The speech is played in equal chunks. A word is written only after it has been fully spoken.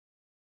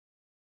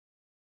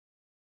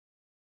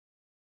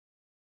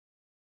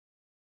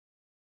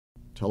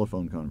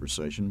telephone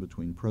conversation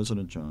between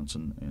President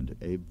Johnson and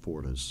Abe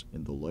Fortas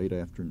in the late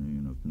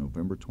afternoon of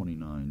November 29,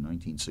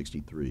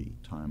 1963,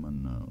 time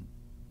unknown.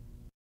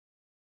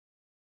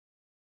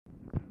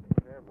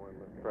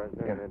 Mr.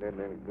 President, it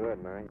didn't any good,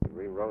 and I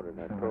rewrote it.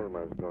 I told him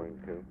I was going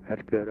to.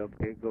 That's good.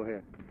 Okay, go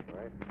ahead. All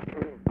right.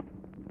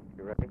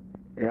 You ready?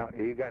 Yeah.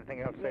 You got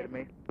anything else to say to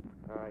me?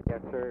 Yes,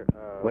 sir.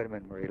 Wait a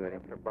minute, Marie. Let him.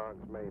 After Boggs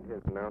made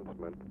his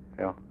announcement,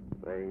 Yeah.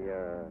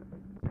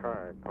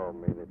 Carr called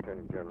me, the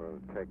Attorney General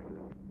of Texas.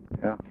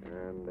 Yeah.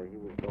 And he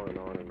was going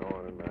on, and I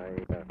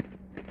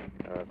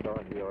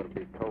thought he ought to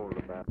be told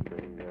about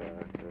the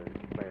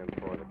plan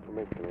for the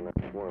commission, and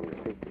that's one of the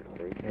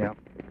secrecy. Yeah.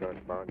 Because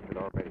Boggs had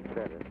already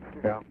said it.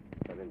 Yeah.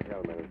 I didn't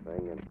tell him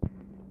anything, and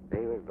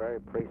he was very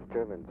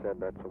appreciative and said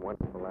that's a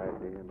wonderful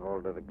idea and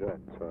all to the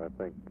good. So I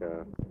think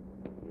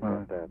we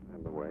got that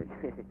in the way.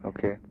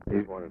 Okay. I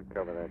just wanted to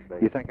cover that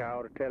base. You think I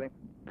ought to tell him,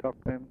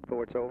 talk to him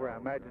before it's over? I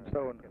imagine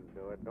so. You can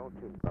do it. Don't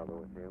you bother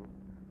with him.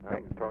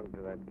 I'm talking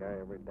to that guy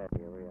every day,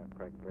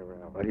 practically every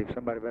hour. But if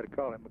somebody better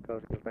call him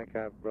because he'll think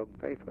I've broken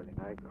faith with him.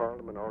 I called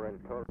him and already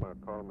told him I'll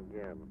call him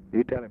again.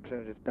 You tell him as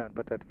soon as it's done.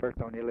 Put that first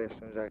on your list as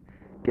soon as I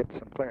get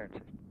some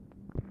clearances.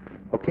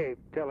 Okay,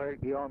 tell her,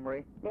 you on,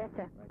 Marie? Yes,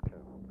 sir. Right, sir.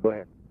 Go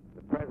ahead.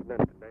 The President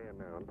today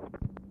announced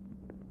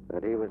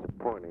that he was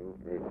appointing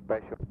a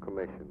special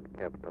commission,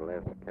 capital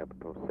S,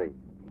 capital C,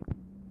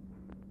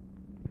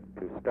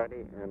 to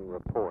study and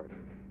report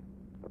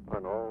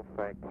upon all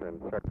facts and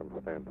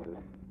circumstances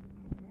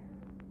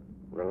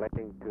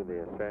relating to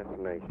the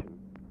assassination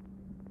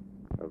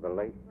of the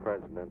late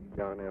President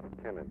John F.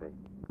 Kennedy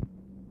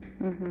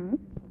and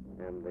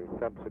the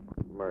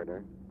subsequent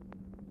murder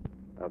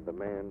of the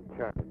man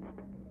charged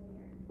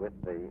with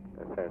the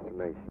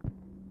assassination.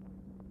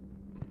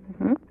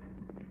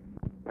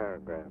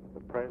 Paragraph.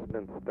 The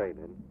President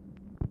stated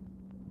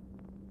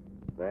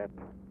that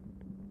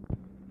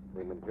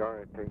the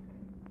majority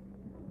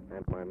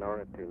and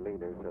minority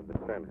leaders of the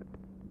Senate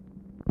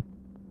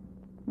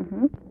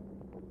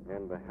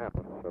and the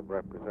House of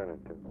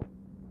Representatives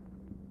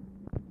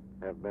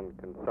have been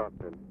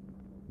consulted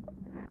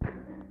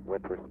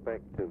with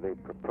respect to the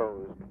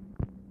proposed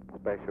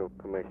special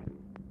commission.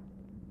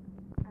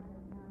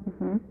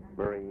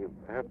 Murray, you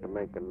have to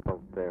make a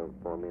note there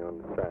for me on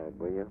the side,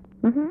 will you?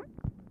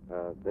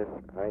 This,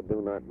 I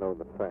do not know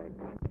the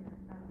facts.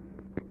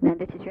 Now,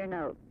 this is your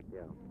note.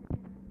 Yeah.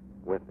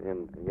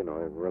 Within,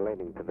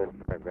 relating to this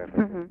paragraph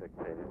as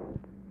dictated,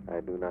 I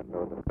do not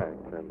know the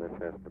facts, and this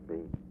has to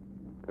be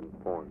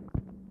conformed.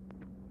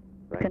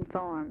 Right?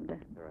 Conformed.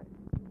 Right.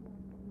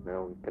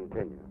 Now we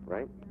continue,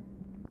 right?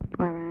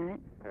 All right.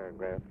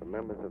 Paragraph. The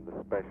members of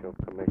the special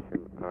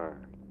commission are,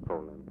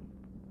 and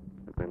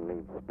then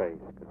leave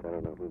space, because I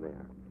don't know who they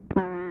are.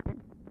 All right.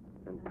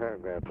 In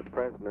paragraph, the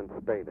President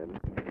stated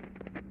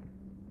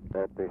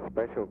that the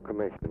special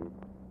commission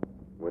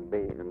would be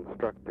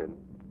instructed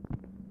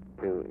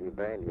to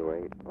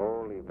evaluate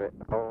all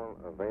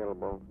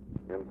available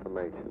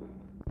information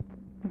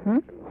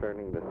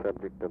concerning the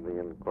subject of the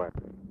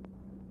inquiry.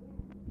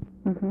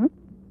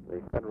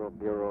 The Federal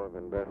Bureau of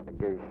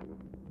Investigation,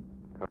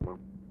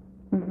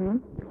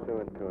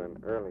 pursuant to an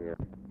earlier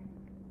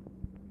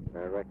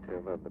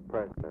directive of the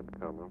President,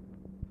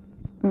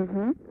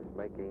 is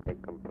making a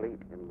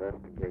complete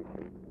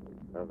investigation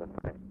of the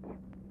facts,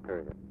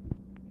 period.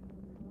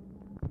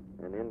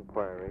 An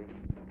inquiry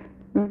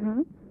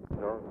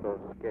is also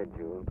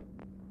scheduled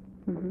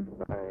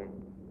by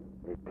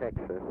the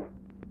Texas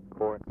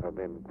Court of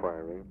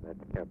Inquiry,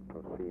 that's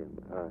capital C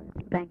and I.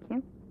 Thank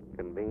you.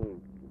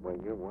 Convened, well,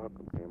 you're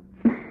welcome, Tim.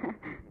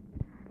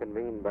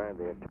 Convened by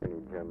the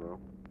Attorney General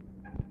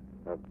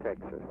of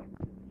Texas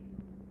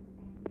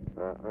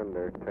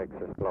under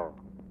Texas law.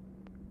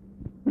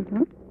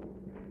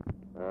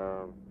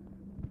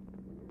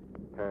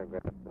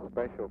 Paragraph. The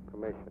special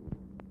commission.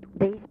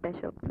 The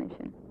special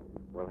commission.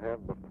 Will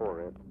have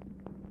before it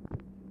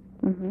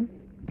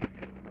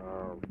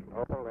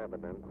all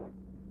evidence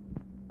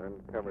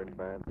uncovered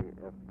by the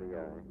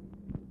FBI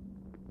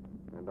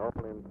and all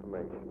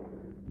information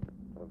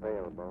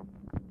available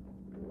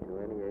to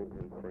any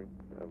agency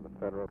of the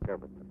federal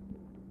government.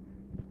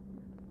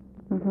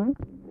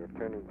 The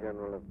Attorney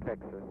General of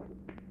Texas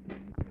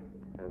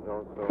has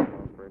also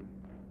offered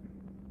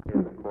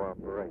his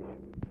cooperation.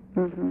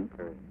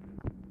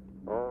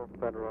 All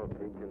federal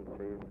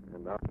agencies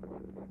and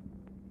offices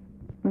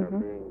are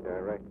being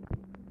directed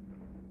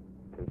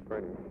to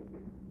furnish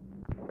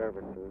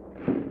services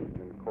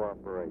in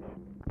cooperation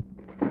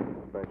with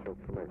the Special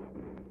Commission.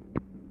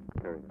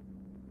 Period.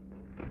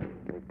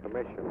 The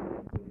Commission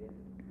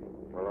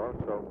will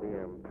also be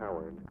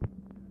empowered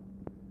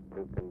to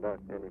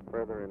conduct any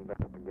further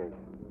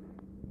investigation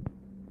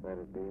that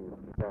it deems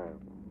desirable.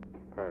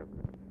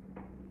 Paragraph.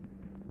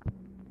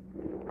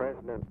 The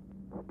President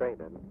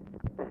stated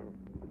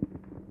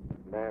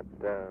that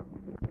the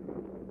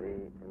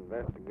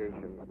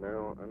investigation is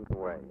now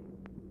underway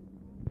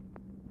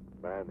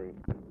by the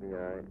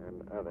FBI and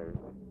others,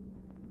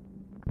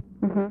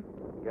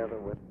 together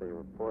with the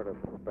report of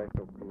the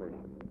Special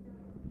Commission,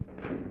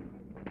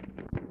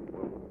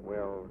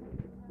 will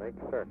make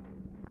certain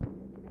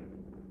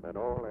that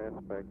all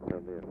aspects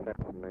of the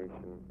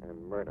assassination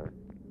and murder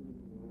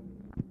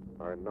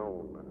are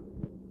known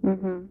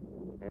Mm-hmm.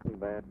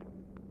 and that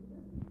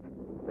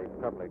the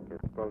public is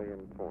fully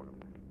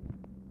informed.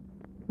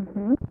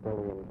 Mm-hmm.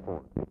 Fully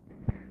informed.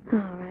 All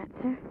right,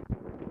 sir.